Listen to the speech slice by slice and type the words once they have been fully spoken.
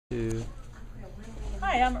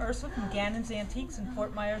Hi, I'm Ursula from Gannon's Antiques in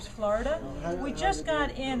Fort Myers, Florida. We just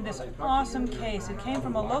got in this awesome case. It came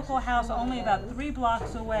from a local house only about 3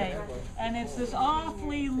 blocks away. And it's this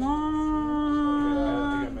awfully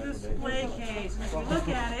long display case. And if you look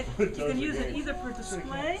at it, you can use it either for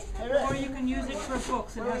display or you can use it for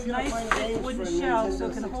books. It has nice thick wooden shelves so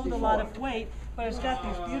it can hold a lot of weight, but it's got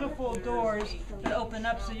these beautiful doors that open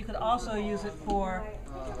up so you could also use it for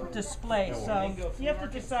display. So you have to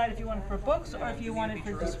decide if you want it for books or if you want it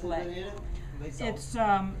for display. It's,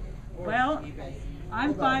 well,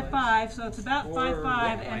 I'm 5'5", so it's about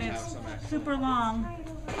 5'5", and it's super long.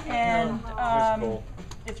 And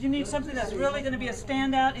if you need something that's really going to be a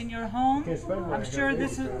standout in your home, I'm sure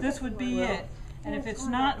this would be it. And if it's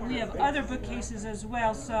not, we have other bookcases as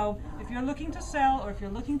well. So if you're looking to sell or if you're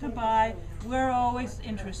looking to buy, we're always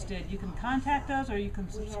interested. You can contact us or you can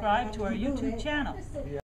subscribe to our YouTube channel.